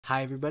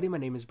Hi everybody, my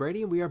name is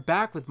Brady and we are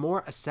back with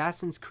more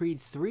Assassin's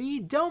Creed 3.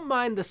 Don't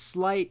mind the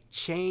slight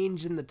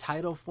change in the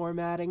title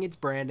formatting. It's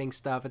branding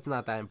stuff. It's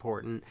not that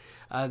important.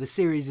 The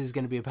series is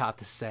going to be about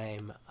the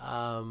same.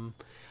 I'm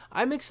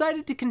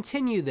excited to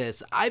continue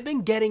this. I've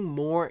been getting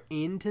more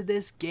into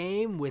this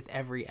game with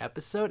every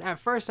episode. At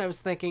first I was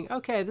thinking,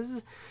 okay,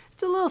 it's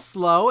a little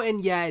slow,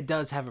 and yeah, it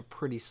does have a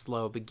pretty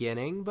slow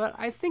beginning, but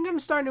I think I'm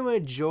starting to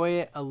enjoy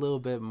it a little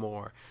bit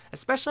more,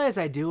 especially as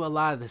I do a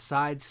lot of the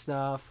side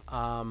stuff.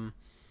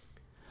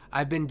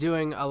 I've been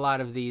doing a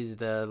lot of the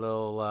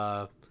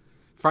little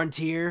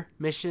frontier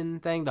mission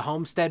thing, the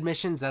homestead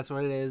missions, that's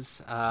what it is.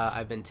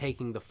 I've been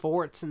taking the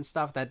forts and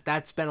stuff.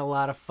 That's been a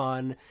lot of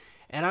fun.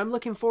 And I'm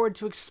looking forward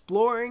to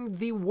exploring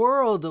the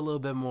world a little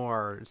bit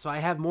more, so I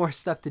have more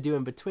stuff to do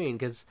in between,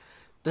 because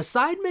the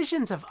side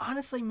missions have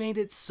honestly made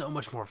it so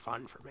much more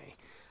fun for me.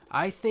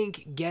 I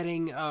think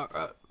getting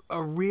a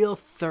real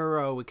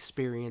thorough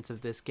experience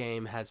of this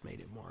game has made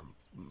it more,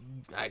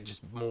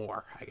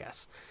 I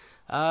guess.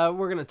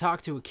 We're going to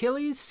talk to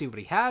Achilles, see what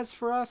he has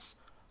for us.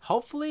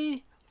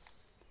 Hopefully,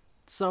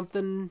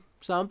 something.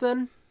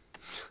 I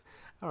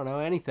don't know,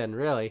 anything,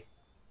 really.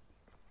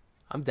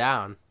 I'm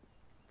down.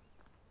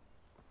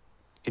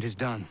 It is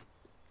done.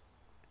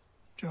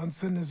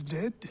 Johnson is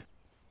dead?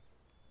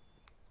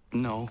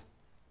 No.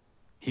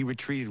 He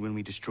retreated when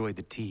we destroyed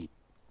the T.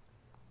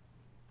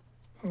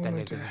 Then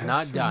Only it to is have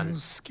not some done. new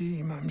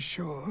scheme, I'm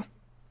sure.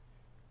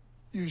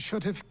 You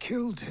should have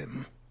killed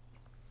him.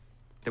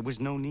 There was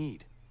no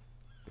need.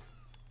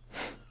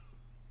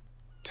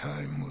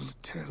 Time will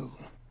tell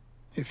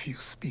if you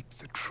speak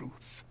the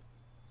truth.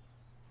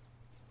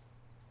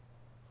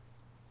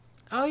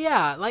 Oh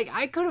yeah, like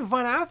I could have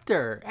went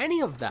after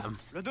any of them.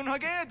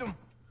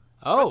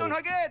 Oh.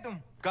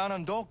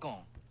 Ganondokon,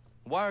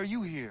 why are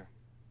you here?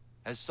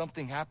 Has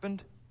something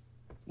happened?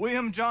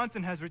 William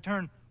Johnson has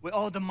returned with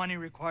all the money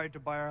required to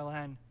buy our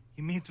land.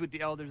 He meets with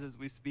the elders as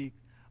we speak.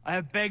 I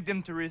have begged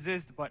him to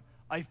resist, but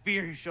I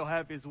fear he shall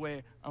have his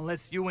way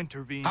unless you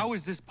intervene. How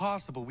is this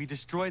possible? We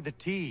destroyed the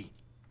T.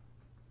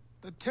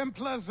 The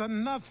Templars are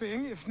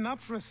nothing if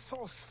not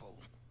resourceful.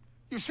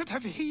 You should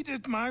have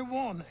heeded my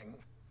warning.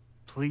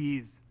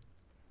 Please,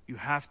 you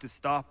have to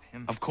stop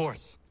him. Of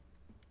course.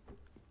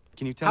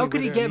 Can you tell me How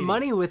could he get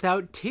money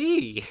without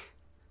tea?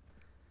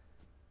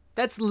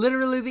 That's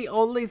literally the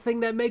only thing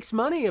that makes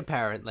money,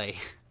 apparently.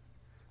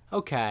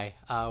 Okay,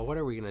 what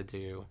are we gonna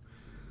do?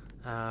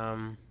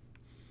 So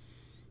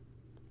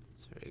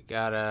we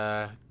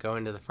gotta go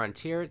into the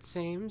frontier, it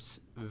seems.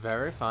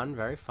 Very fun,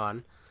 very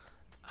fun.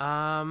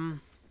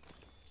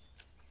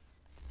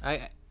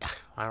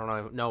 I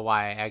don't know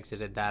why I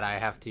exited that. I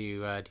have to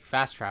do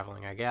fast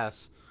traveling, I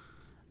guess.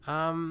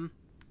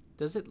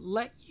 Does it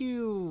let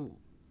you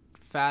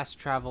fast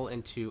travel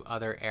into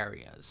other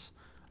areas?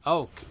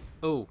 Oh,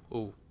 ooh,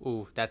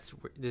 this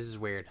is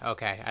weird.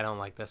 Okay, I don't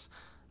like this.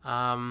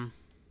 So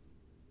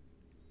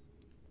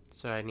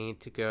I need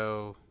to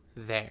go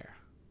there.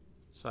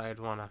 So I'd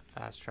want to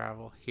fast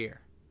travel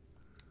here.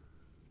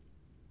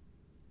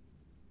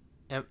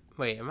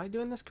 Wait, am I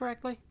doing this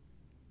correctly?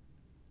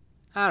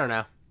 I don't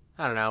know.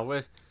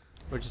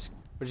 We're just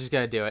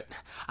gonna do it.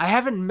 I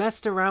haven't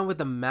messed around with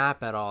the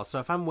map at all, so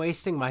if I'm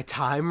wasting my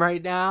time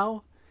right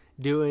now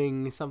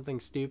doing something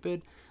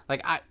stupid,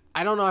 like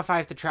I don't know if I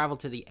have to travel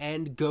to the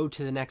end, go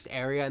to the next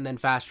area, and then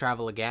fast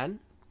travel again.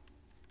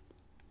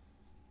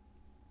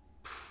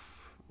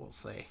 We'll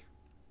see.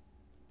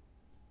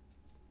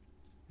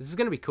 This is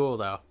gonna be cool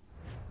though.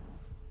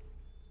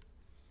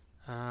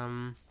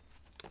 Oh,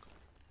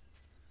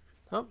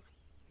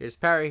 here's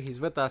Perry.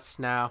 He's with us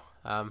now.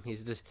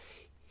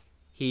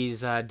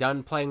 He's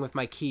done playing with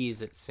my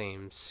keys, it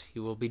seems. He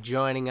will be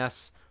joining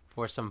us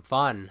for some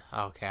fun.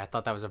 Okay, I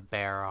thought that was a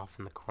bear off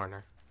in the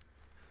corner.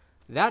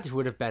 That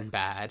would have been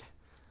bad.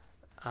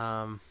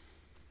 Alright,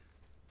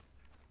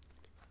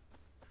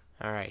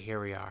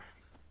 here we are.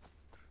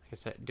 I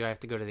guess, do I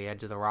have to go to the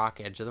edge of the rock?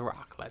 Edge of the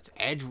rock. Let's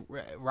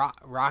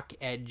rock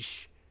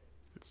edge.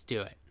 Let's do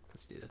it.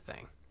 Let's do the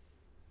thing.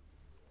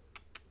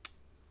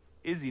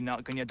 Izzy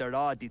not gonna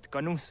daradit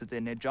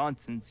ganusade ne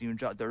Johnson's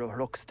yunja the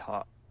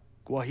rocksta.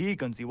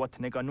 Guahiganzi what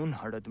ne ganun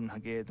haradum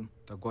hagedum.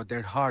 The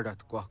goder hardat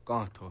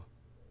guakanto.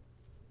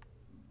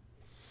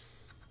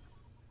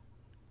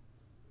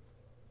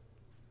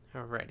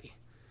 Alrighty.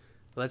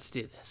 Let's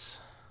do this.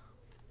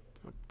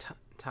 What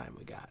time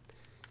we got?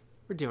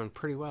 We're doing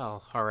pretty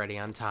well already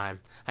on time.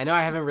 I know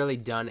I haven't really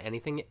done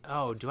anything.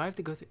 Oh, do I have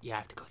to go through? Yeah, I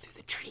have to go through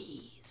the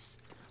trees.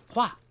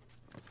 Wah.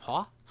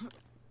 Wah.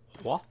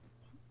 Wah.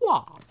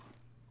 Wah.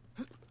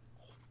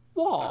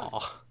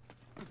 Wah.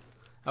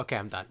 Okay,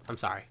 I'm done. I'm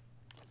sorry.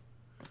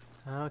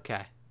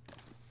 Okay.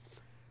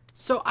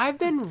 So I've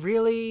been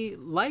really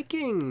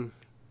liking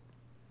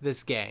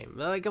this game.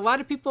 Like, a lot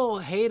of people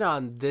hate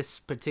on this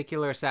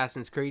particular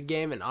Assassin's Creed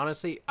game, and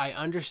honestly, I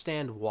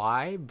understand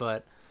why,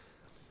 but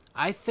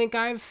I think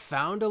I've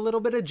found a little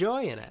bit of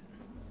joy in it.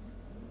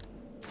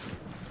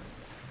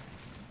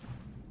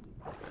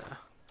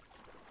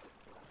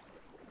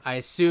 I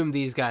assume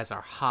these guys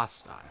are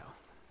hostile,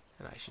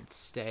 and I should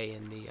stay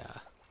in the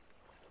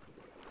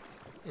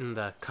in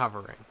the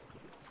covering.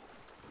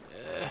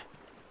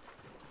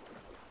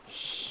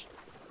 Shh.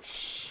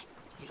 Shh.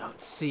 You don't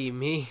see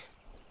me.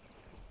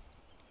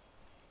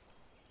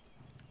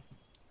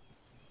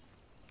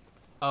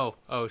 Oh,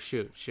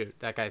 shoot.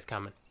 That guy's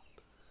coming.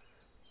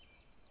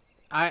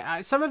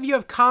 Some of you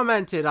have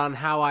commented on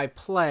how I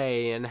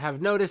play and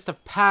have noticed a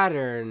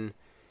pattern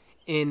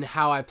in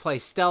how I play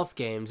stealth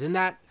games, in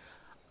that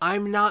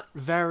I'm not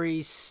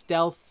very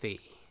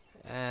stealthy.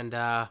 And,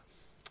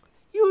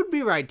 you would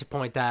be right to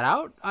point that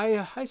out.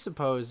 I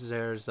suppose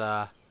there's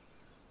a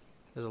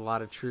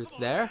lot of truth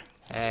there.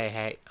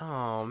 Hey.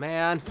 Oh,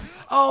 man.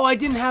 Oh, I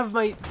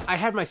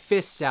had my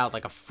fists out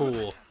like a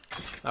fool.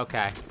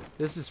 Okay.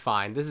 This is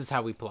fine. This is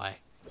how we play.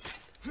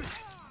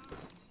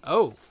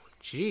 Oh,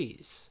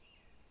 jeez.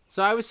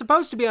 So I was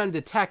supposed to be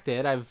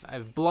undetected.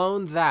 I've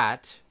blown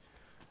that.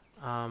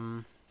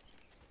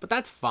 But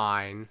that's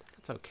fine.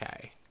 That's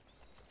okay.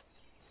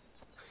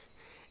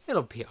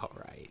 It'll be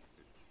alright.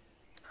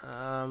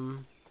 I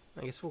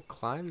guess we'll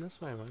climb this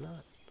way. Why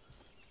not?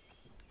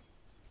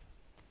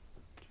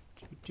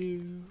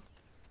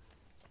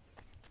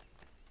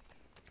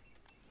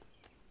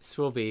 This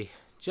will be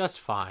just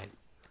fine.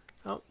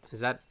 Oh, does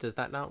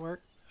that not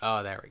work?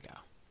 Oh, there we go.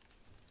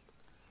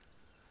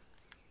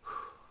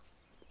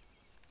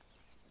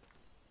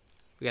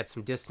 We got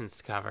some distance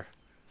to cover.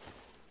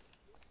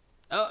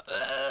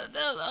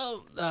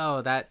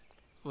 Oh, that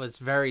was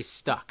very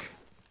stuck.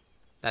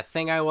 That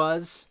thing I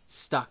was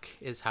stuck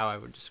is how I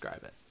would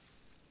describe it.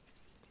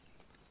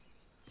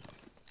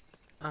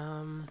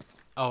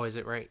 Oh, is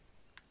it right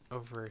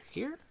over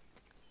here?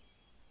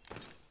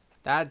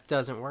 That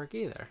doesn't work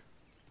either.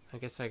 I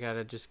guess I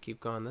gotta just keep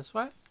going this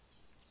way.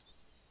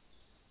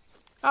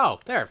 Oh,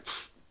 there.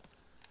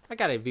 I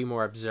gotta be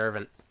more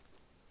observant.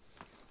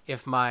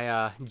 If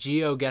my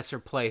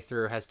GeoGuessr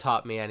playthrough has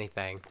taught me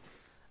anything,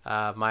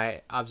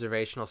 my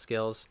observational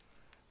skills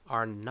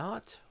are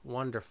not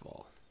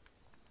wonderful.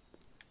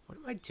 What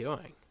am I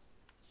doing?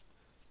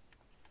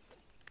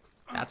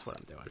 That's what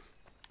I'm doing.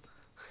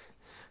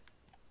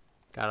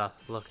 Gotta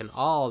look in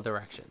all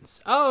directions.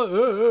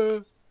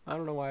 Oh! I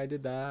don't know why I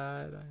did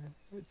that.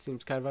 It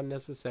seems kind of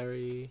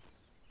unnecessary.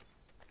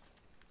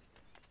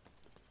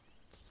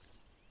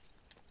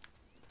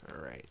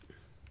 Alright.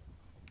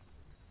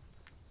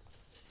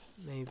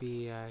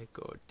 Maybe I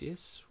go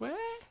this way?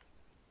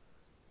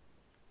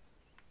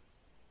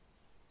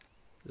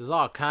 This is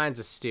all kinds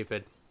of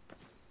stupid.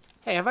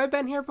 Hey, have I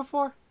been here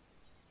before?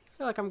 I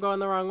feel like I'm going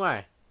the wrong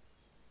way.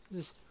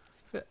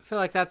 I feel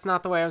like that's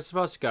not the way I'm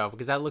supposed to go,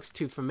 because that looks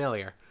too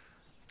familiar.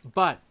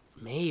 But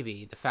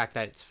maybe the fact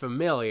that it's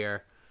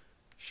familiar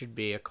should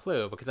be a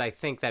clue, because I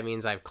think that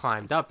means I've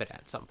climbed up it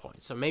at some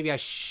point. So maybe I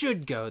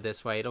should go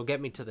this way. It'll get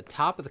me to the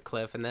top of the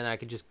cliff, and then I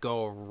could just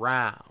go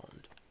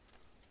around.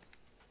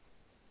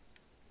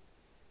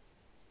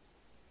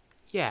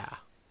 Yeah.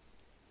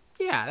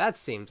 Yeah, that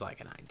seems like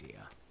an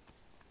idea.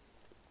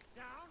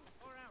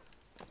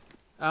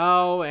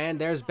 Oh, and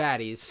there's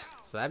baddies.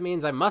 So that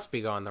means I must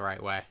be going the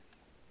right way.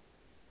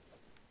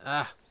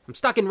 I'm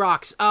stuck in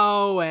rocks.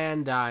 Oh,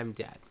 and I'm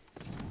dead.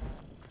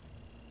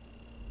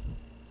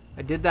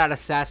 I did that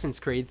Assassin's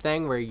Creed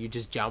thing where you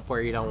just jump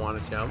where you don't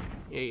want to jump.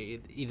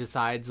 He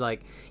decides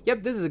like,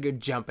 yep, this is a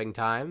good jumping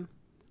time.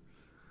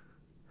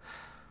 Oh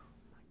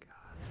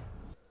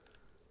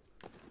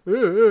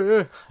my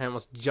god. I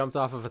almost jumped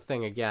off of a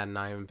thing again,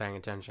 not even paying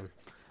attention.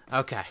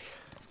 Okay.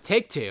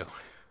 Take two.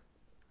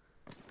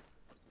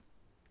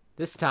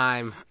 This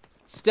time,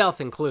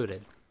 stealth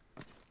included.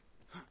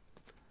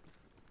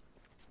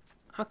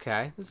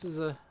 Okay, this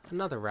is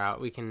another route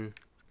we can...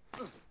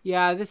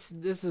 Yeah, this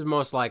is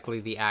most likely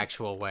the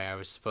actual way I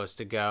was supposed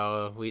to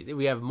go.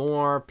 We have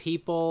more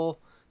people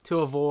to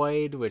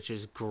avoid, which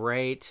is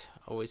great.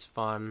 Always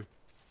fun.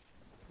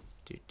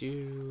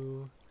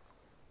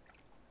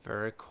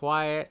 Very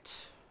quiet.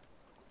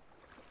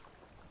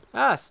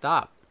 Ah,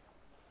 stop.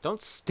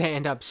 Don't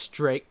stand up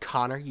straight,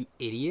 Connor, you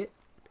idiot.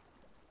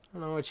 I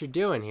don't know what you're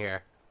doing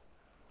here.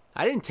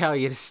 I didn't tell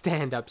you to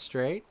stand up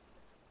straight.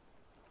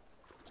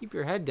 Keep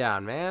your head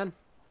down, man.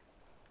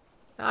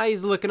 Now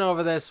he's looking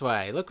over this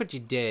way. Look what you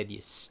did,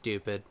 you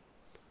stupid.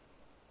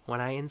 When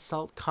I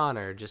insult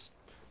Connor, just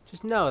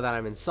know that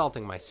I'm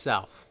insulting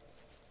myself.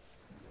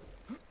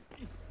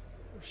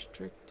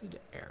 Restricted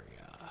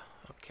area.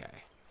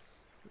 Okay.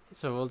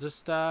 So we'll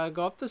just go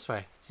up this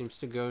way. Seems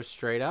to go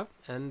straight up,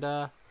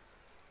 and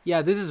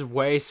yeah, this is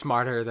way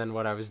smarter than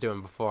what I was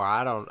doing before.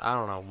 I don't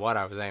know what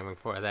I was aiming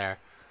for there.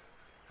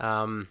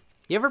 You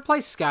ever play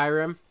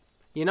Skyrim?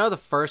 You know the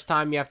first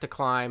time you have to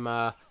climb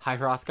High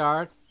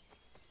Hrothgar?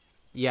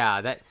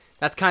 Yeah,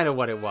 that's kind of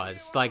what it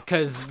was. Like,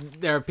 cause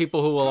there are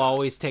people who will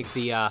always take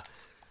the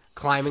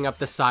climbing up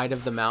the side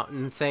of the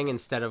mountain thing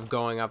instead of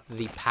going up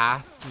the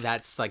path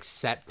that's like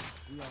set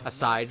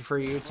aside for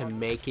you to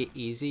make it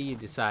easy. You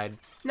decide,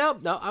 no,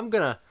 I'm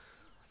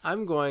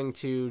going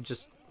to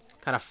just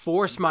kind of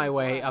force my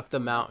way up the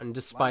mountain,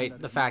 despite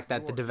the fact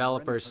that the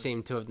developers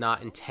seem to have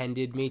not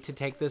intended me to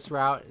take this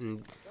route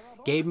and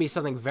gave me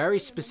something very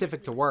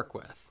specific to work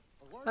with.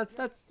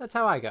 That's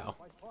how I go.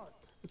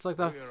 It's like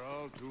the... We are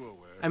all too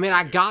aware I mean,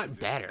 I that got the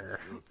better.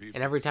 your people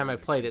And every time I try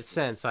to played keep it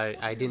since,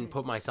 I didn't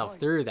put myself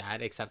through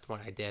that, except when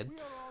I did.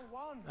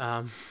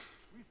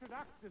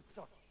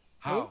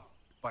 How?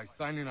 By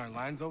signing our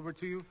lands over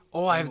to you?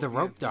 Oh, I We have the will be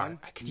rope as dart. one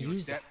I could in your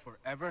use debt that.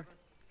 forever?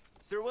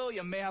 Sir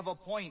William may have a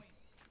point.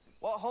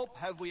 What hope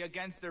have we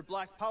against their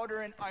black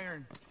powder and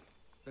iron?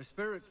 The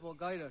spirits will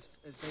guide us,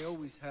 as they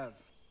always have.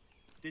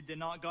 Did they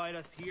not guide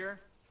us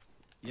here?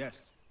 Yes,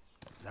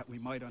 that we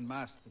might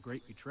unmask the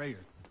great betrayer.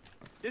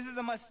 This is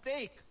a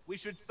mistake. We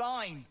should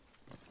sign.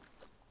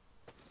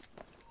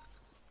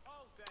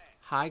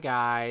 Hi,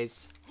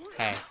 guys.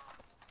 Hey.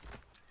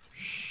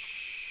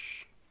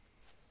 Shh.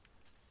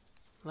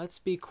 Let's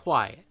be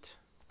quiet.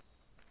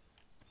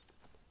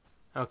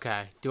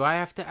 Okay. Do I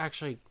have to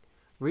actually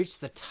reach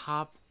the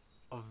top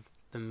of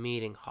the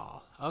meeting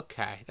hall?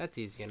 Okay, that's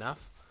easy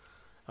enough.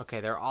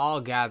 Okay, they're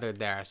all gathered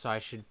there, so I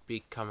should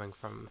be coming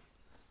from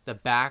the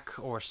back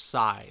or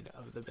side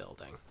of the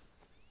building.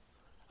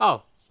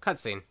 Oh,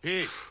 cutscene.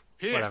 Peace.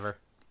 Peace. Whatever.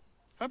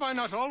 Have I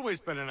not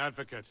always been an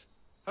advocate?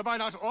 Have I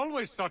not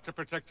always sought to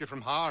protect you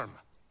from harm?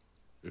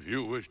 If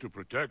you wish to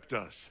protect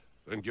us,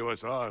 then give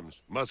us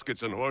arms,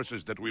 muskets and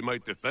horses that we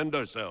might defend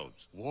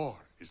ourselves. War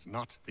is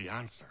not the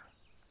answer.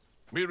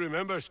 We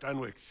remember,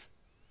 Stanwix.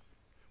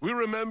 We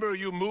remember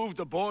you moved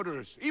the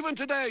borders. Even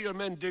today your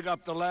men dig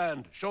up the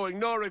land, showing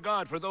no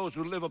regard for those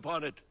who live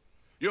upon it.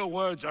 Your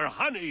words are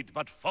honeyed,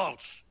 but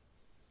false.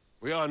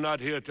 We are not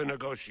here to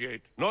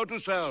negotiate, nor to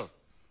sell.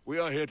 We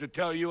are here to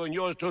tell you and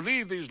yours to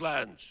leave these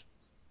lands.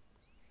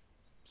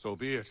 So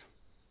be it.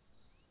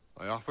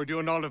 I offered you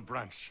an olive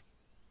branch,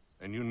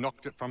 and you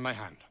knocked it from my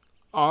hand.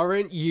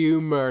 Aren't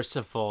you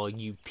merciful,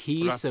 you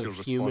piece Perhaps you'll of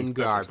respond human better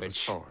to the garbage?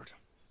 sword.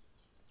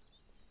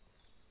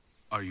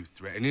 Are you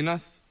threatening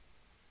us?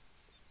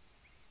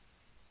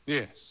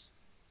 Yes.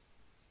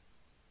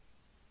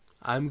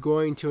 I'm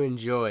going to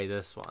enjoy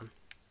this one.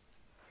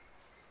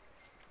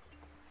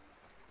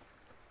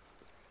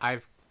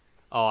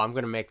 I'm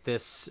gonna make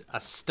this a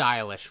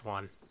stylish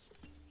one.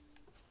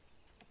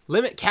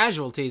 Limit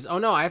casualties. Oh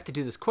no, I have to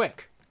do this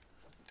quick.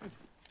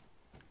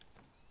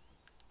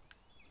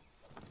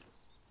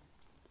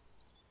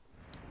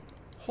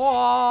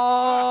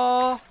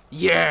 Whoa!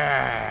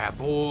 Yeah,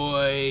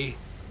 boy.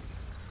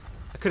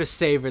 I could have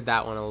savored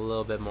that one a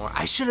little bit more.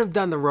 I should have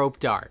done the rope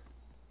dart.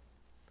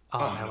 Oh,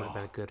 that would have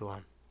been a good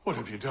one. What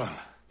have you done?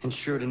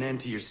 Ensured an end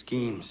to your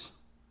schemes.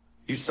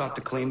 You sought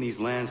to claim these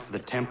lands for the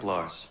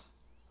Templars.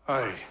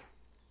 Aye,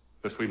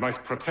 that we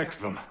might protect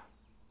them.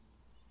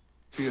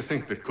 Do you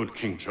think that good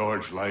King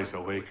George lies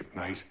awake at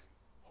night,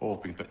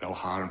 hoping that no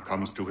harm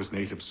comes to his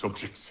native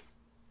subjects?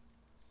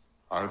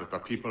 Or that the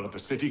people of the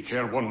city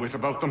care one whit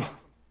about them?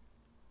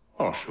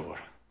 Oh, sure.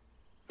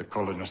 The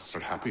colonists are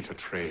happy to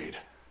trade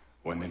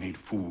when they need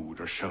food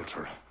or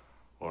shelter,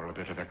 or a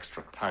bit of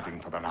extra padding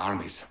for their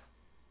armies.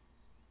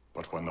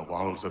 But when the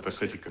walls of the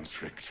city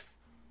constrict,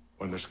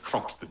 when there's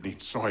crops that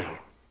need soil,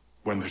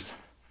 when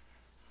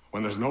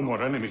there's no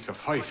more enemy to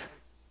fight,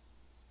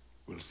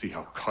 we'll see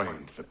how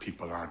kind the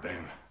people are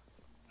then.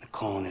 The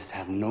colonists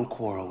have no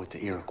quarrel with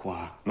the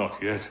Iroquois.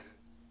 Not yet,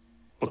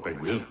 but they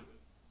will.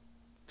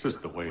 'Tis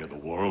the way of the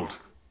world.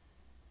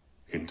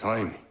 In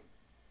time,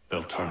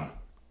 they'll turn.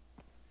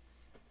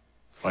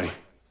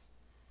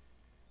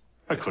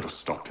 I could have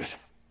stopped it.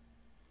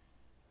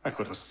 I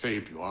could have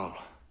saved you all.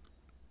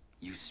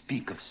 You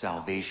speak of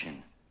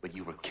salvation, but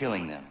you were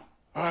killing them.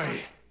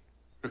 Aye,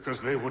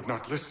 because they would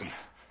not listen.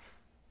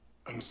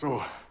 And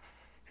so,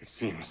 it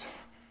seems,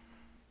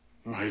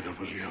 neither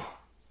will you.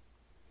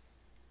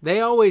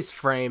 They always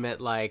frame it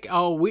like,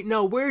 oh,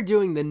 we're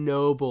doing the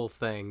noble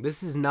thing.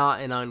 This is not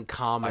an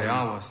uncommon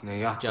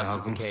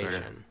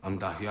justification.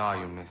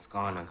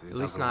 At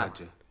least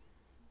not.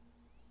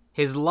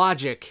 His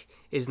logic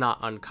is not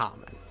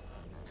uncommon,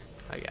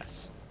 I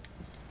guess.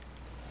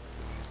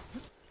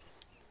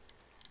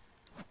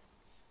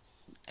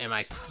 Am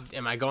I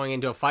going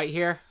into a fight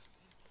here?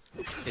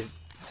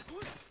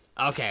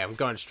 Okay, I'm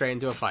going straight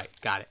into a fight.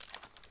 Got it.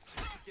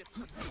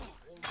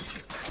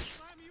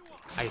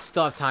 I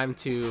still have time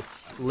to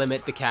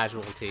limit the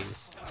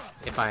casualties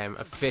if I am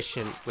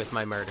efficient with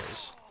my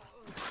murders.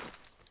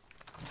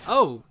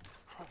 Oh!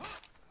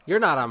 You're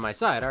not on my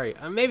side, are you?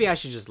 Maybe I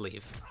should just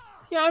leave.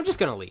 Yeah, I'm just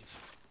gonna leave.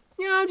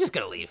 Yeah, I'm just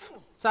gonna leave.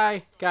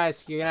 Sorry,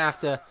 guys. You're gonna have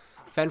to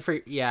fend for...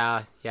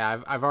 Yeah,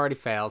 I've already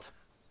failed.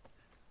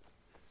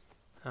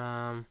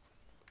 I'm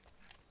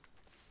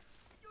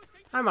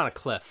on a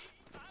cliff.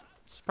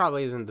 This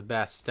probably isn't the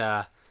best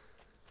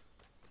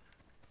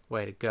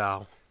way to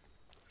go.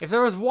 If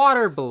there was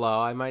water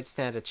below, I might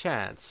stand a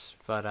chance,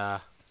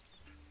 but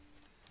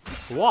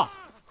what?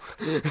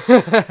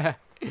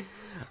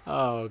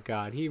 Oh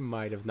god, he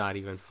might have not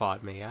even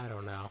fought me. I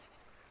don't know.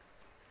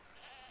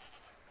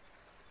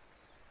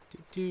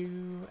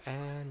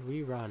 And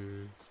we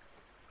run.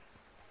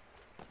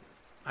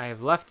 I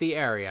have left the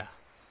area.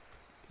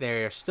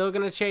 They're still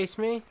gonna chase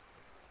me,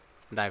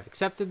 and I've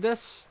accepted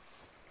this.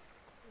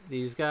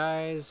 These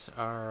guys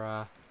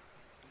are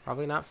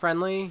probably not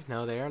friendly.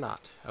 No, they are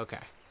not. Okay,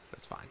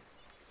 that's fine.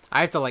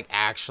 I have to, like,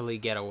 actually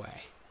get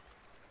away.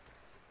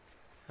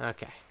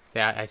 Okay.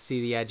 Yeah, I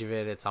see the edge of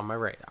it. It's on my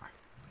radar.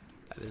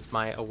 That is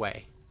my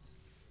away.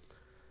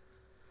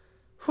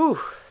 Whew.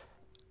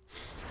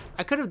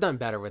 I could have done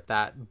better with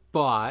that,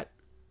 but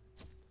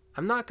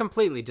I'm not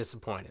completely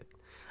disappointed.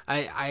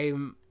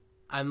 I'm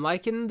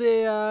liking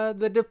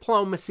the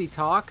diplomacy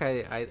talk.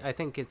 I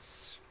think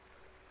it's,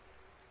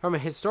 from a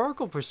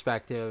historical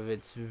perspective,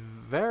 it's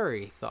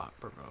very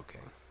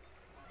thought-provoking.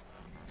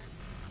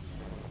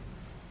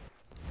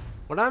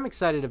 What I'm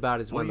excited about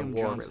is when the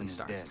war Johnson really is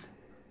starts. dead,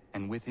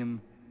 and with him,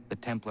 the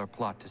Templar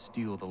plot to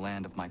steal the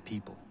land of my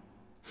people.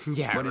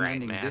 Yeah, But in right,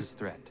 ending man. this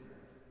threat,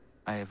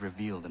 I have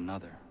revealed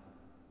another.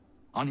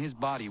 On his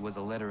body was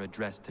a letter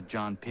addressed to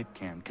John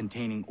Pitcairn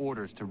containing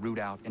orders to root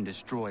out and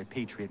destroy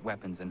Patriot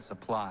weapons and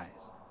supplies.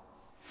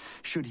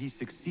 Should he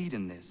succeed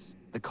in this,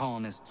 the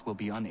colonists will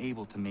be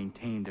unable to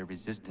maintain their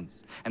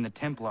resistance, and the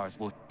Templars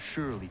will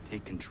surely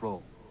take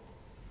control.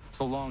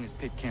 So long as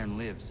Pitcairn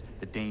lives,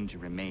 the danger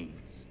remains.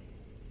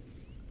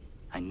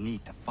 I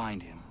need to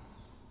find him.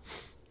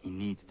 He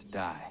needs to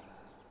die.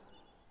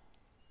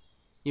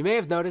 You may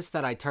have noticed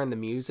that I turned the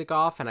music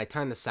off and I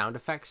turned the sound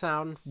effect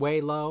sound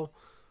way low.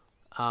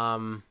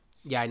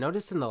 Yeah, I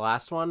noticed in the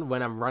last one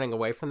when I'm running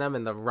away from them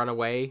and the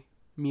runaway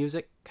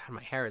music. God,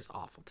 my hair is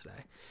awful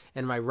today.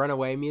 And my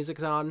runaway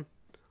music's on.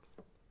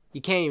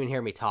 You can't even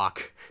hear me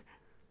talk.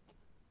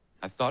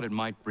 I thought it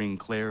might bring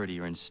clarity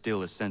or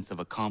instill a sense of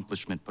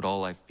accomplishment, but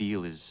all I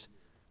feel is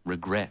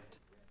regret.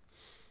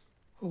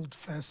 Hold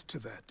fast to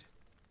that.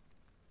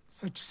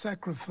 Such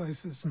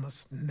sacrifices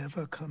must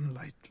never come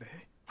lightly.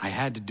 I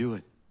had to do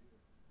it.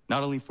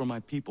 Not only for my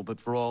people, but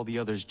for all the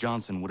others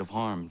Johnson would have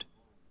harmed.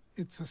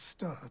 It's a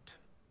start.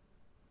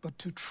 But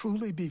to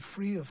truly be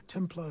free of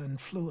Templar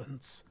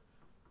influence,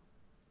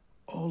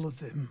 all of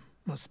them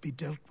must be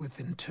dealt with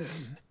in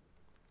turn.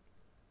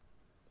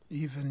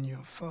 Even your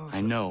father.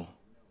 I know.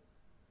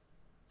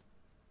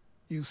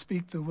 You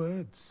speak the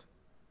words,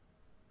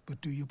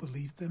 but do you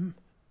believe them?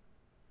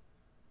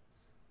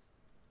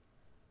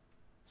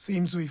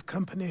 Seems we've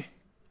company.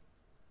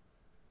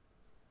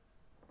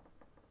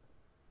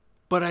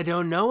 But I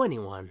don't know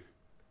anyone.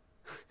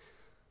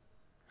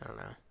 I don't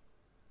know.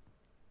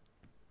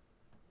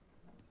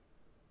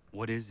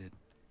 What is it?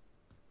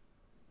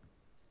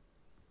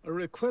 A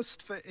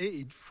request for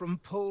aid from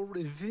Paul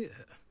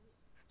Revere.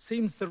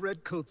 Seems the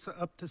Redcoats are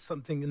up to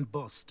something in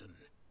Boston.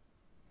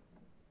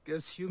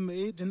 Guess you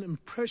made an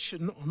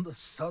impression on the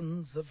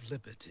Sons of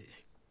Liberty.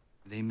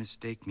 They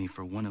mistake me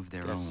for one of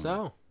their own. Guess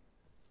so.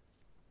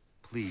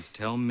 Please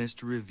tell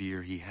Mr.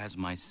 Revere he has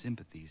my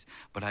sympathies,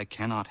 but I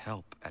cannot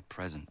help at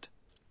present.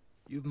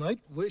 You might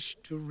wish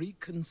to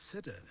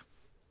reconsider.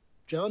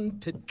 John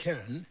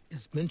Pitcairn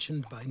is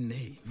mentioned by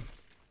name.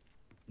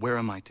 Where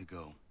am I to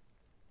go?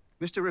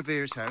 Mr.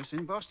 Revere's house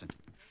in Boston.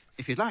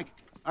 If you'd like,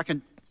 I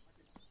can...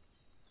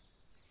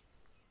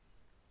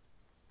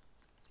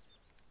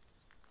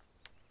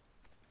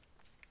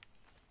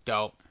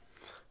 Dope.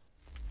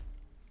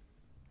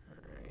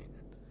 Alright.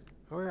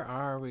 Where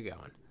are we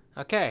going?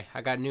 Okay,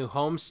 I got new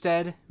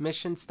homestead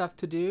mission stuff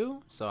to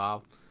do. So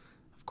of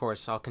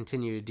course, I'll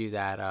continue to do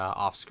that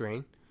off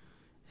screen.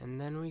 And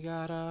then we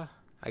got,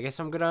 I guess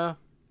I'm gonna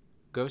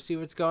go see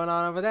what's going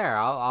on over there.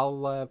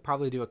 I'll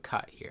probably do a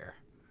cut here.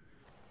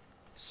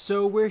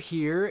 So we're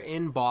here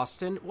in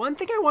Boston. One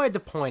thing I wanted to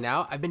point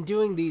out, I've been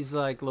doing these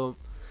like little,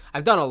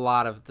 I've done a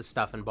lot of the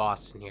stuff in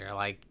Boston here.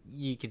 Like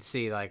you can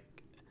see, like,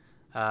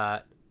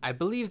 I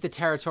believe the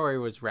territory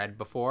was red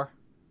before,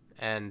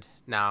 and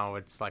now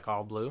it's like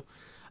all blue.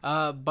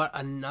 But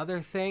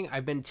another thing,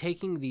 I've been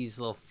taking these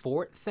little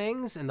fort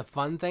things, and the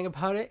fun thing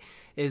about it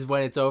is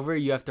when it's over,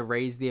 you have to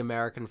raise the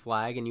American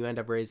flag, and you end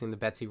up raising the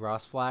Betsy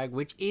Ross flag,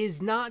 which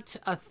is not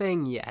a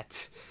thing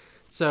yet.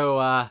 So,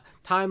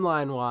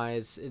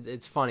 timeline-wise,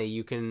 it's funny.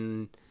 You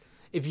can,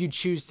 if you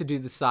choose to do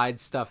the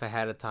side stuff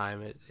ahead of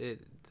time,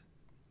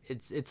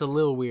 it's a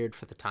little weird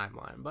for the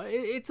timeline, but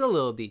it's a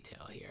little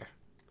detail here.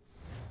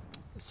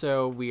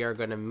 So we are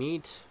going to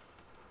meet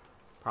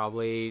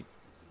probably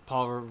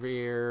Paul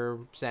Revere,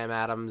 Sam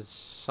Adams,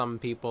 some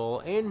people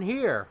in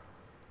here.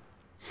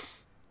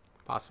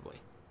 Possibly.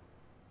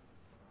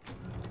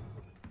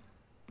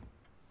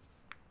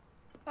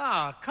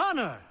 Ah,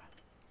 Connor.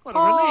 What a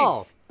Paul!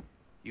 relief.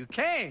 You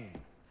came.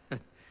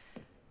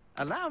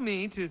 Allow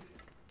me to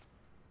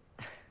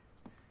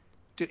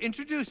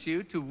introduce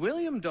you to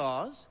William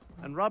Dawes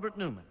and Robert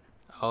Newman.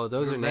 Oh,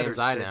 those Your are letter names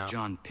I said know.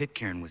 John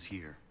Pitcairn was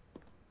here.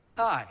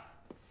 Aye.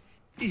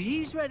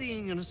 He's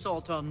readying an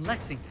assault on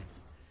Lexington,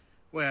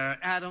 where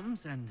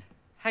Adams and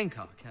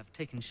Hancock have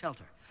taken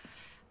shelter.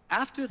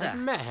 After I that,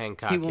 haven't met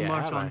Hancock he will yet,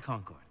 march have on I?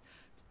 Concord,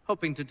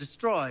 hoping to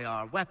destroy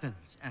our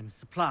weapons and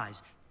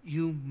supplies.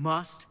 You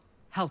must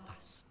help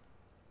us.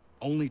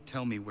 Only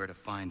tell me where to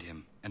find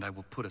him, and I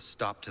will put a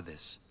stop to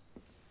this.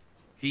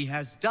 He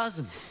has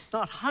dozens,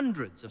 not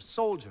hundreds, of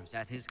soldiers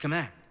at his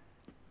command.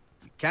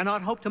 You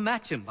cannot hope to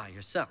match him by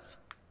yourself.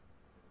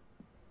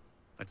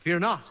 But fear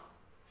not,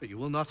 for you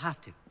will not have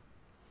to.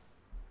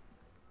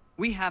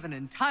 We have an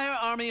entire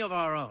army of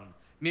our own,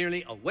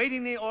 merely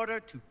awaiting the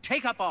order to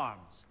take up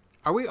arms.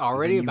 Are we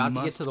already Then you about to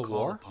get must to the call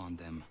war? upon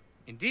them.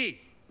 Indeed.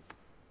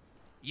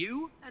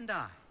 You and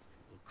I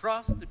will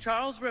cross the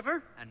Charles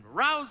River and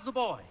rouse the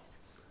boys.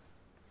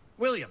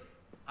 William,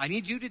 I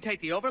need you to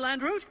take the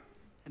overland route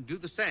and do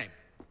the same.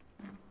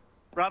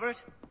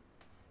 Robert,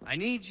 I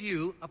need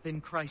you up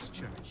in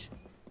Christchurch.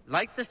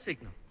 Light the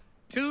signal.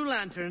 2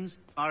 lanterns,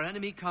 our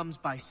enemy comes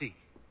by sea.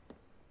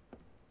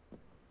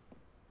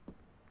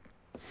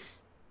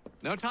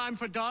 No time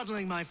for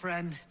dawdling, my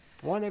friend.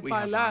 One if We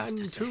by have lives to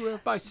land, save. 2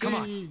 if by sea. Come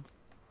on.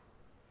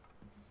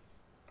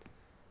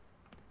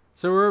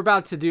 So we're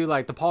about to do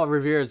like the Paul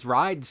Revere's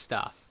ride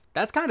stuff.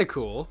 That's kind of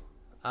cool.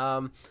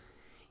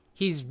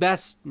 He's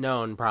best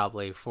known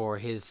probably for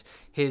his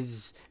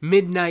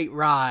midnight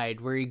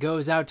ride where he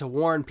goes out to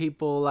warn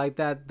people like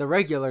that the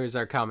regulars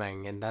are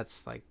coming, and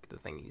that's like the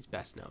thing he's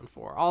best known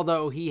for.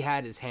 Although he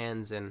had his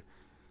hands in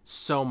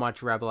so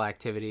much rebel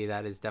activity,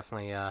 that is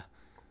definitely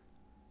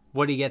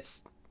what he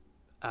gets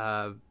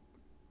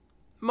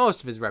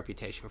most of his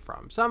reputation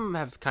from. Some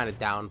have kind of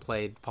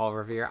downplayed Paul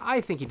Revere.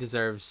 I think he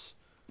deserves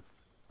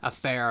a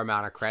fair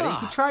amount of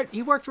credit.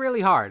 He worked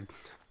really hard.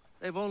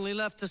 They've only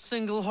left a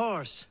single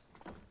horse.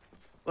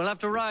 We'll have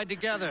to ride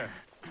together.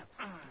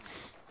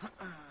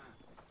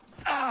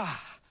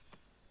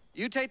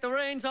 You take the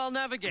reins, I'll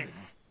navigate.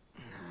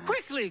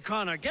 Quickly,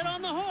 Connor, get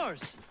on the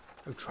horse.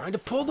 I'm trying to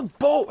pull the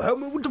boat. Help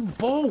me with the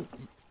boat.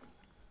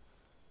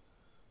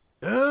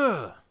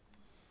 Ugh.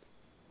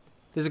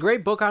 There's a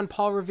great book on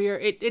Paul Revere.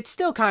 It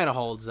still kind of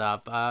holds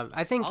up.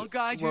 I think I'll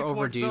guide you we're towards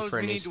overdue those for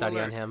a we new need to study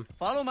on alert. him.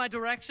 Follow my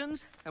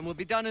directions, and we'll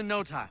be done in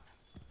no time.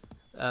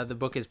 The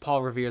book is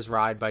Paul Revere's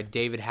Ride by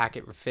David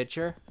Hackett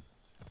Fisher.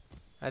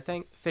 I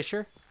think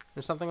Fisher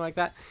or something like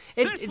that.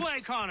 This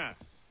way, Connor.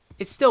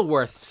 It's still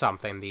worth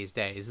something these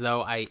days,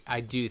 though.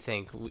 I do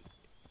think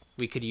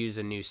we could use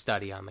a new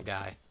study on the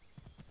guy.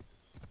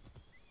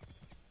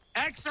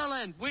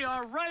 Excellent. We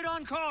are right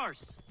on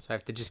course. So I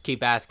have to just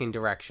keep asking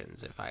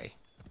directions if I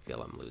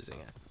feel I'm losing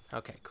it.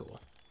 Okay, cool.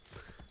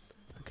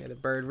 Okay, the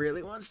bird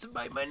really wants to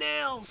bite my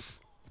nails.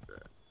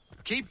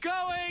 Keep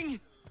going.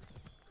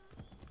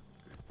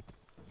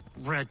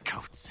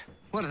 Redcoats.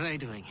 What are they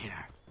doing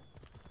here?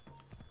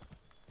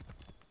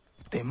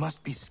 They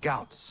must be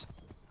scouts.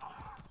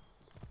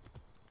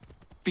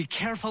 Be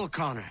careful,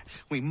 Connor.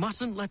 We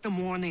mustn't let them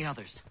warn the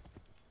others.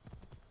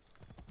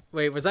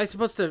 Wait, was I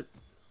supposed to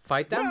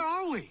fight them? Where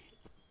are we?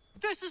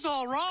 This is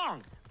all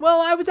wrong. Well,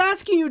 I was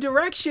asking you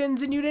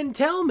directions and you didn't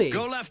tell me.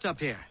 Go left up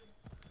here.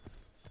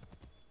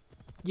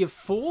 You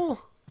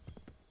fool.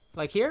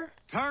 Like here?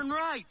 Turn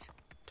right.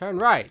 Turn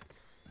right.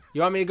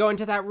 You want me to go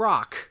into that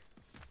rock?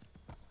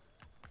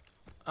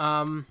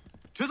 To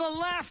the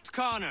left,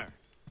 Connor.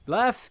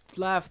 Left.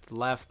 Left.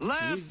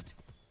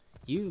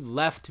 You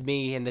left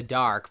me in the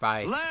dark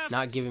by Left.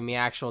 not giving me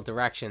actual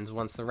directions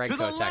once the To the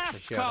redcoats actually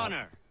left, showed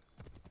Connor.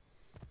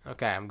 up.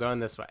 Okay, I'm going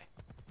this way.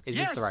 Is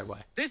Yes, this the right way?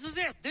 This is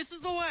it. This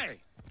is the way.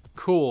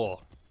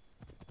 Cool.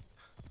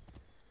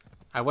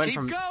 I went Keep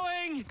from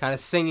going. kind of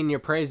singing your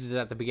praises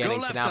at the beginning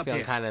to left now up feeling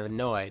here. kind of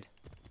annoyed.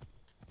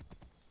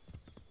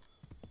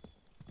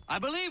 I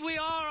believe we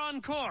are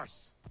on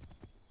course.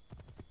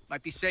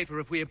 Might be safer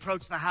if we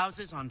approach the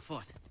houses on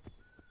foot.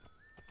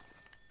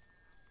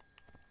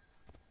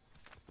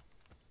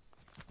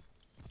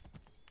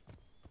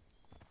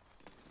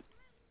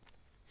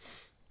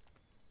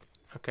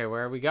 Okay,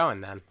 where are we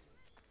going then?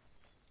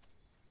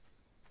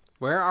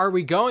 Where are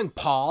we going,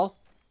 Paul?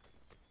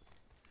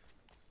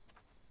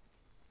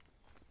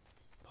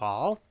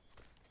 Paul?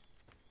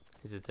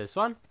 Is it this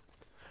one?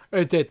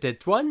 Is it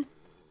this one?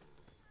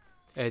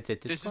 Is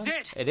it this This one? is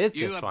it. It is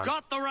You this have one.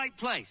 got the right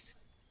place.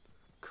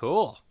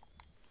 Cool.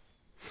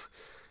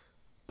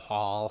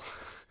 Paul.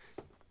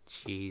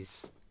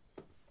 Jeez.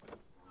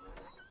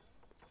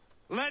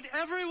 Let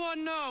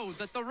everyone know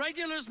that the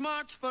regulars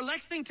march for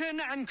Lexington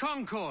and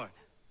Concord.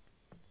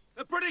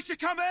 The British are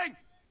coming!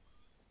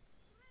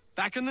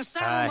 Back in the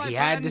saddle, my He friend.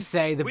 had to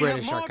say the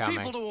British we are have coming.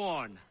 more people to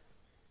warn.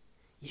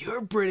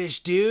 You're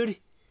British, dude.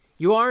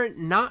 You aren't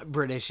not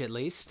British, at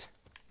least.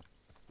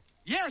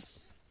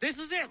 Yes, this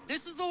is it.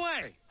 This is the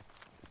way.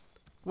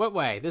 What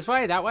way? This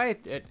way? That way?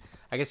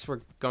 I guess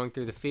we're going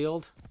through the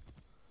field.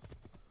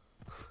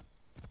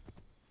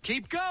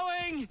 Keep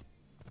going.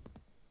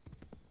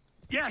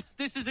 Yes,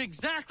 this is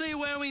exactly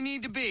where we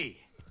need to be.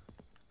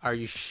 Are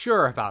you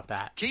sure about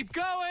that? Keep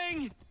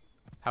going.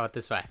 How about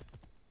this way?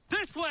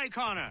 This way,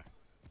 Connor.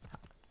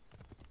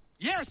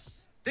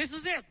 Yes, this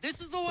is it. This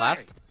is the way.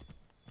 Left?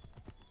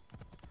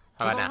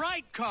 How To about the now?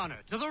 right, Connor.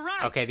 To the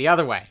right. Okay, the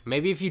other way.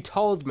 Maybe if you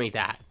told me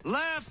that.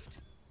 Left.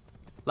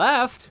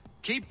 Left?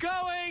 Keep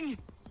going.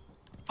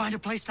 Find a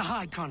place to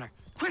hide, Connor.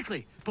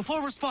 Quickly,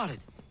 before we're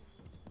spotted.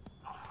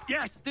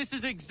 Yes, this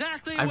is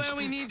exactly where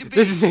we need to be.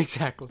 This is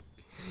exactly.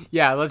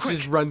 Yeah, let's Quick,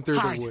 just run through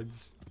hide. the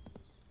woods.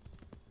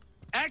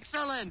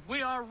 Excellent.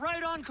 We are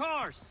right on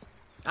course.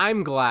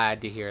 I'm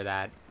glad to hear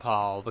that,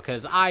 Paul,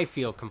 because I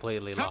feel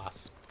completely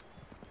lost.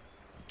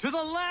 To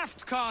the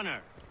left,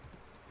 Connor.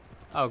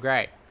 Oh,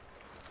 great.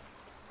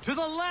 To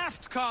the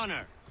left,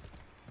 Connor.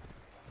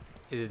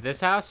 Is it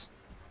this house?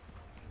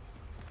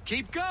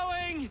 Keep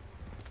going!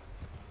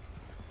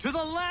 To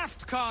the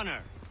left,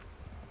 Connor!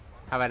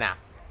 How about now?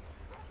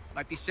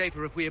 Might be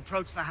safer if we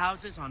approach the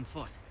houses on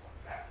foot.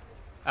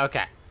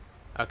 Okay.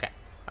 Okay.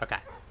 Okay.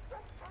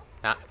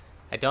 Now,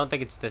 I don't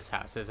think it's this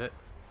house, is it?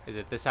 Is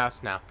it this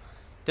house? No.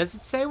 Does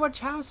it say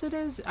which house it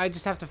is? I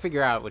just have to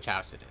figure out which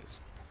house it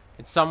is.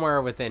 It's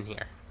somewhere within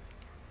here.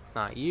 It's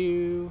not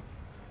you.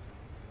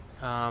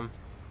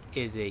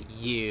 Is it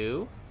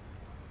you?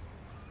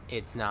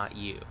 It's not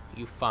you.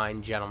 You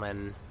fine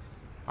gentlemen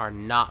are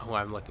not who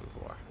I'm looking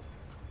for.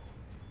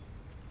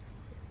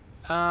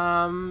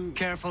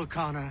 Careful,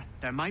 Connor.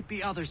 There might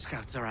be other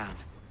scouts around.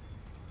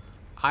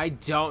 I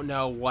don't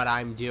know what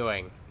I'm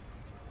doing.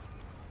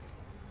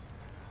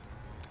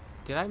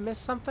 Did I miss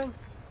something?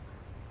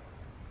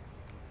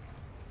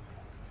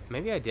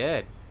 Maybe I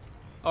did.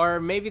 Or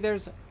maybe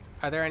there's...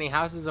 Are there any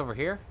houses over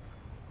here?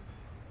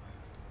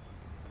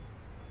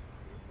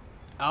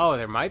 Oh,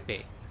 there might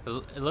be.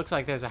 It looks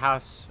like there's a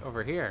house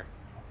over here.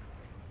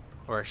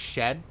 Or a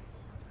shed,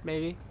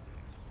 maybe?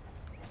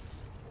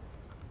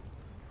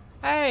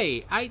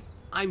 Hey,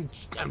 I'm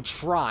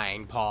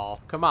trying, Paul.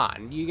 Come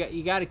on,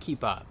 you got to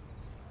keep up.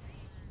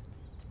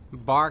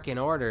 Barking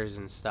orders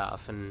and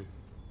stuff, and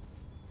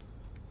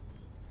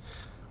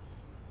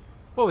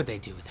what would they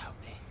do without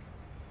me?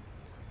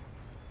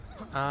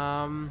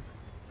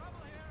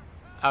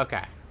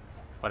 Okay,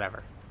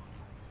 whatever.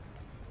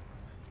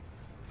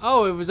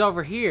 Oh, it was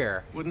over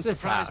here. Wouldn't This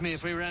surprise house. me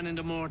if we ran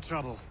into more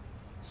trouble.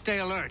 Stay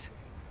alert.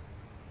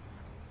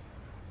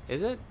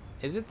 Is it?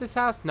 Is it this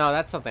house? No,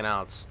 that's something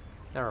else.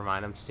 Never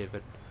mind, I'm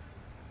stupid.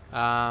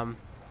 I'll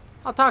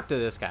talk to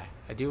this guy.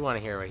 I do want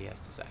to hear what he has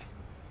to say.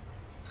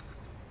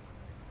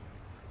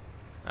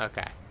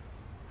 Okay.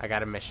 I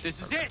got a mission.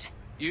 This is it.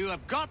 You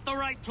have got the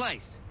right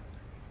place.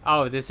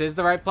 Oh, this is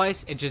the right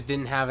place? It just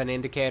didn't have an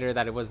indicator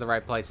that it was the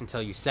right place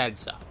until you said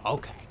so.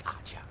 Okay,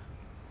 gotcha.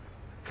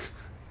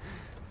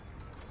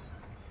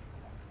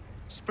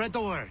 Spread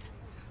the word.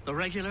 The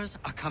regulars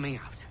are coming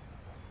out.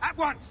 At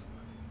once!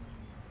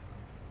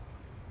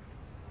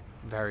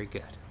 Very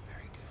good.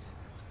 Very good.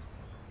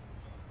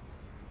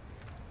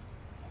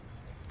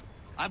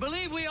 I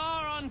believe we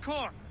are on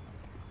course.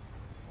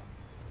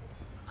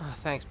 Oh,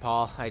 thanks,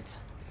 Paul.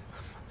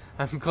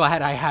 I'm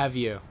glad I have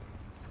you.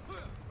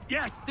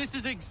 Yes, this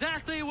is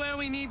exactly where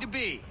we need to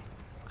be.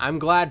 I'm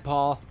glad,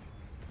 Paul.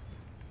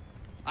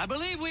 I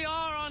believe we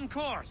are on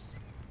course.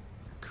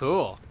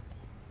 Cool.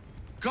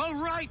 Go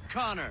right,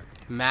 Connor.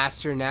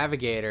 Master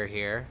Navigator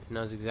here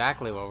knows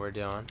exactly what we're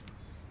doing.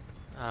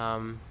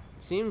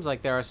 Seems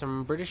like there are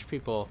some British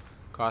people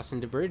crossing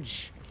the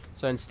bridge.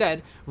 So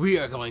instead, we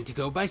are going to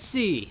go by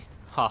sea.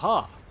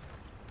 Haha.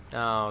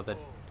 No, the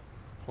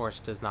horse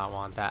does not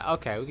want that.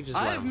 Okay, we can just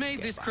let I've him made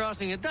get this by.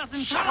 crossing a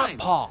dozen Shut times. up,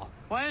 Paul.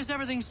 Why is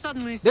everything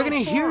suddenly so They're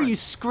gonna hear forced? you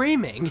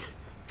screaming.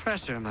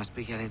 Pressure must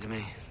be getting to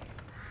me.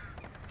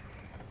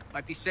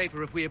 Might be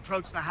safer if we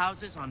approach the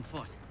houses on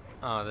foot.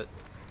 Oh,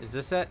 is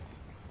this it?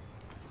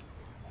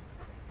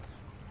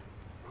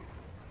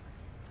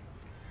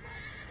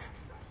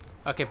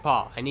 Okay,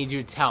 Paul, I need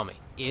you to tell me.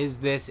 Is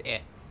this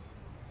it?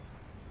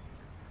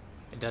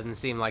 It doesn't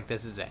seem like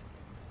this is it.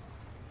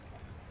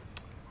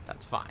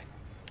 That's fine.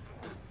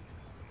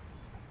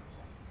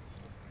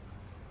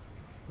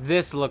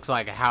 This looks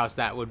like a house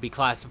that would be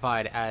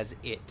classified as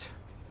it.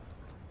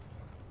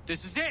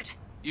 This is it.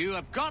 You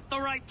have got the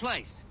right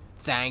place.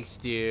 Thanks,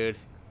 dude.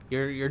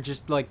 You're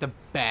just like the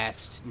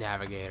best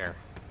navigator.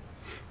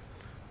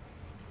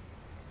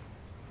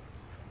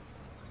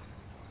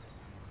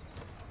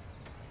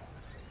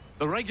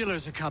 The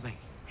regulars are coming.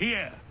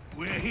 Here!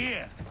 We're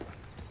here!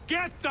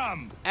 Get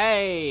them!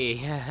 Hey,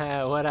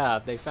 what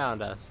up? They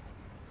found us.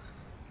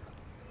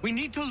 We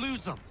need to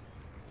lose them.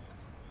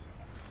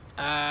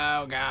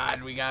 Oh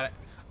God, we got it.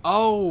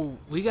 Oh,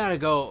 we gotta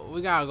go.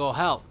 We gotta go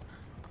help.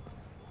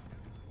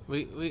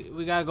 We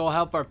gotta go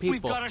help our people.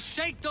 We've got to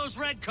shake those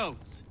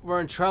redcoats. We're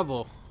in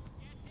trouble.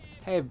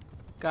 Hey,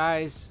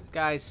 guys,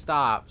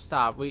 stop.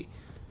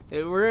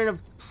 We're in a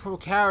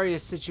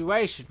precarious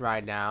situation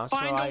right now, so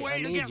Find a way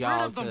I to need get rid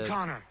y'all of them, to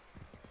Connor.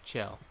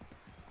 chill.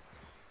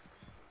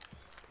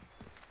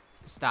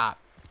 Stop.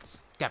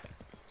 Step it.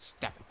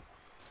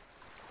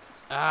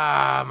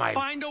 Ah, my.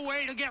 Find a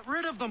way to get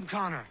rid of them,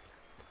 Connor.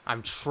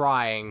 I'm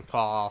trying,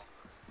 Paul.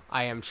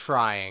 I am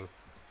trying.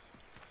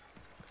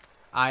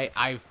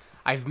 I've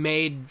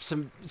made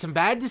some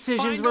bad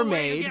decisions Find were a way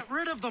made to get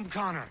rid of them,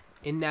 Connor.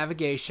 in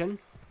navigation.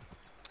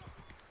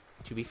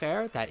 To be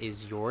fair, that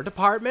is your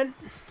department.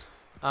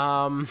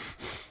 My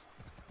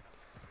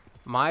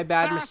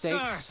bad Faster!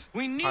 mistakes.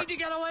 We need to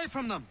get away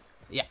from them.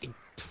 Yeah.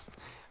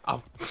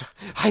 Oh,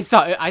 I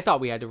thought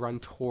we had to run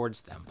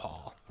towards them,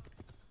 Paul.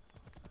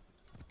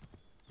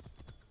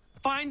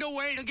 Find a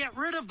way to get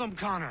rid of them,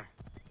 Connor.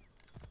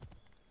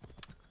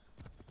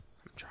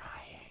 I'm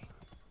trying.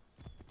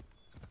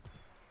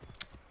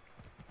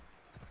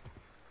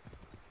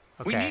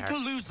 Okay. We need to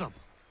lose them.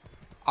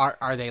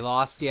 Are they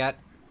lost yet?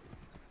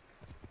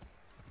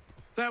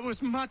 That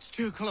was much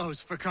too close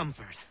for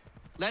comfort.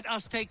 Let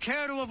us take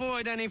care to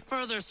avoid any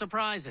further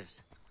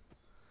surprises.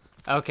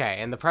 Okay,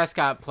 and the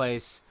Prescott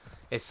place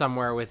is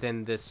somewhere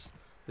within this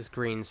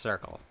green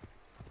circle.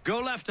 Go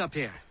left up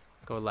here.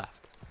 Go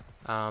left.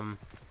 Define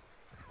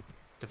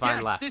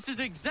yes, left. This is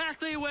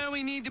exactly where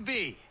we need to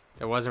be.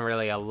 There wasn't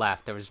really a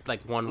left. There was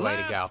like one way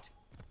to go.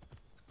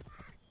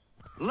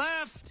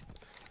 Left.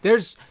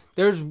 There's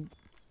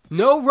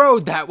no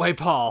road that way,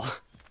 Paul.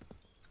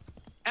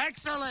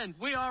 Excellent.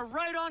 We are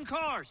right on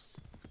course.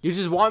 You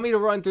just want me to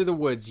run through the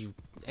woods,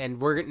 and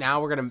we're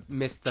gonna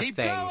miss the Keep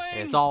thing. going. And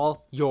it's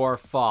all your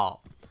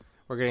fault.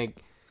 We're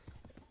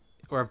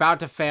about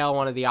to fail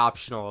one of the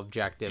optional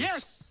objectives.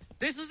 Yes,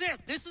 this is it.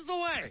 This is the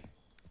way.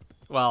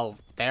 Well,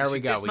 there we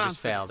go. We dismount just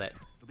failed first. it.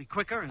 It'll be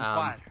quicker and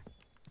quieter.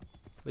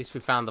 At least we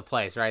found the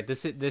place, right?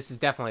 This is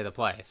definitely the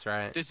place,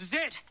 right? This is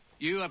it.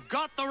 You have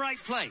got the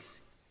right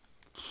place.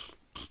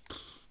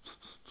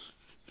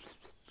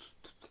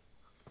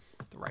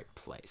 The right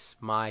place.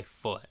 My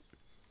foot.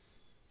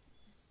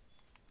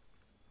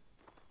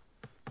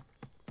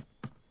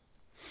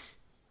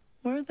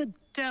 Where the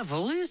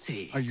devil is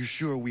he? Are you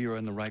sure we are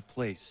in the right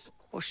place?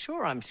 Well,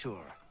 sure, I'm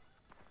sure.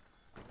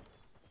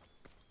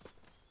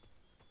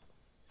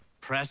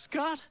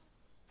 Prescott?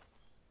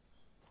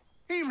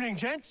 Evening,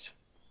 gents.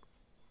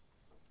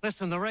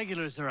 Listen, the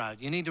regulars are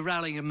out. You need to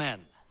rally your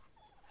men.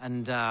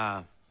 And,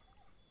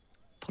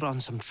 put on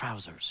some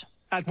trousers.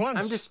 At once.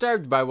 I'm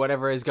disturbed by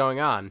whatever is going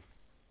on.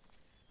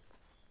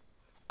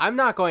 I'm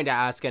not going to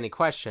ask any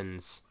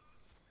questions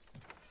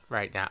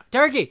right now.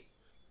 Turkey!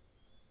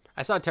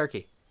 I saw a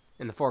turkey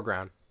in the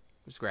foreground.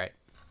 It was great.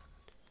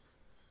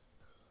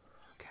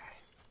 Okay.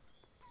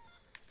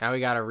 Now we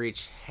gotta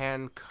reach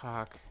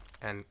Hancock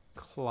and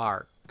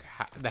Clark.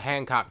 The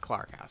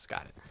Hancock-Clark house.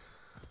 Got it.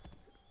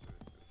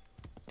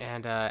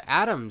 And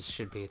Adams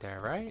should be there,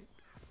 right?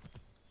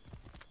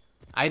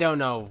 I don't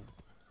know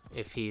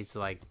if he's,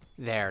 like,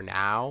 there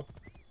now.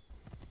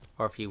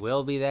 Or if he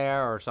will be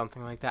there or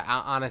something like that.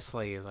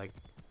 Honestly, like,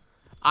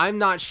 I'm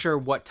not sure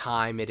what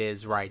time it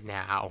is right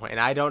now. And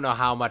I don't know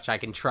how much I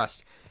can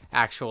trust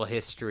actual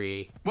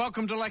history.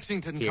 Welcome to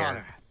Lexington, here.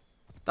 Connor.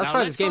 Thus Now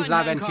far, let's this game's find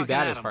not been Hancock too and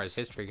bad as Adams. far as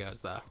history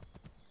goes, though.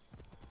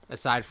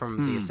 Aside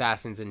from the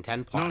Assassins in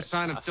 10 plot No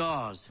sign stuff. of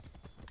Dawes.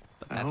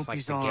 But I that's hope like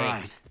he's the all game.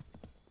 right.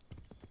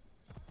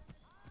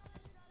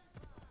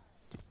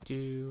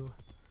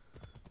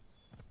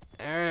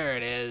 There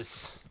it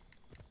is.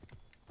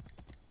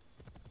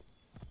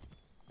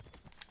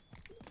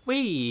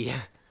 Whee!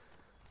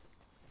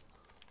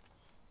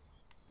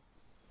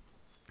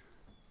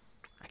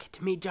 I get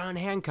to meet John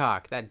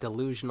Hancock, that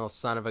delusional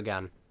son of a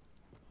gun.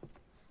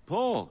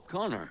 Paul,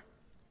 Connor.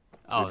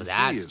 Oh, Good to see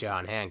that's you.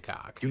 John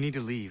Hancock. You need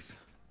to leave.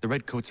 The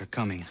Redcoats are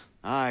coming.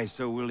 Aye,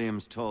 so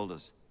Williams told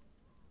us.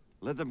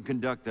 Let them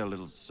conduct their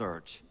little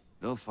search.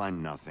 They'll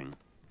find nothing.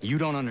 You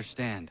don't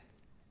understand.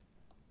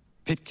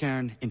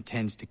 Pitcairn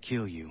intends to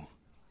kill you.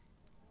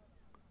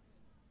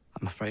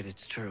 I'm afraid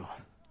it's true.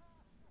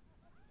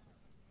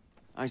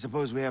 I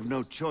suppose we have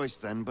no choice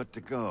then but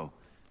to go.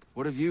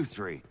 What of you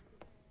three?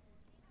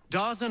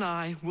 Dawes and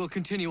I will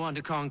continue on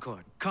to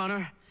Concord.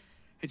 Connor,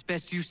 it's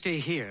best you stay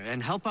here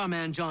and help our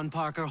man John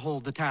Parker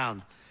hold the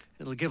town.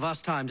 It'll give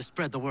us time to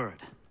spread the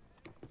word.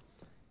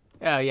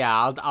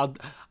 Yeah,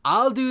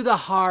 I'll do the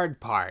hard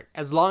part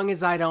as long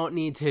as I don't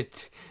need to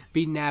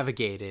be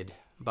navigated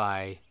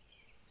by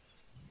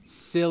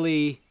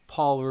silly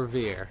Paul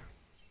Revere.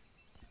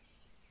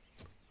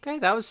 Okay,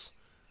 that was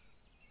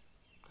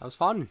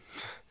fun.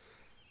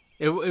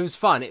 It was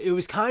fun. It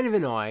was kind of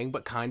annoying,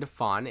 but kind of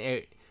fun.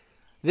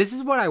 This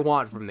is what I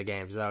want from the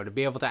games, though, to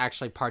be able to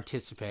actually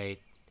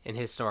participate in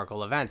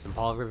historical events, and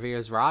Paul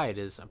Revere's Ride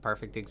is a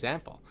perfect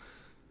example.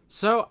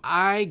 So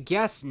I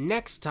guess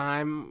next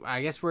time,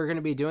 we're going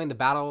to be doing the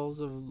battles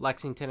of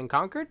Lexington and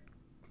Concord.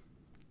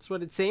 That's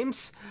what it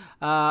seems.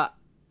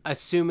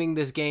 Assuming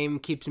this game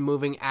keeps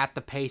moving at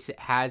the pace it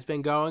has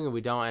been going, and we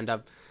don't end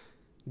up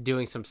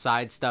doing some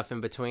side stuff in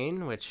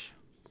between, which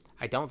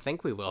I don't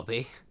think we will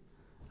be.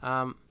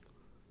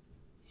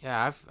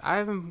 Yeah,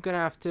 I'm gonna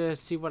have to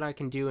see what I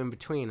can do in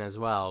between as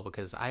well,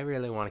 because I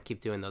really want to keep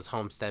doing those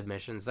homestead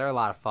missions. They're a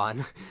lot of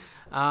fun.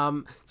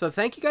 So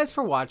thank you guys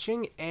for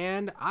watching,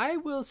 and I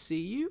will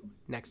see you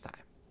next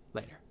time.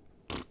 Later.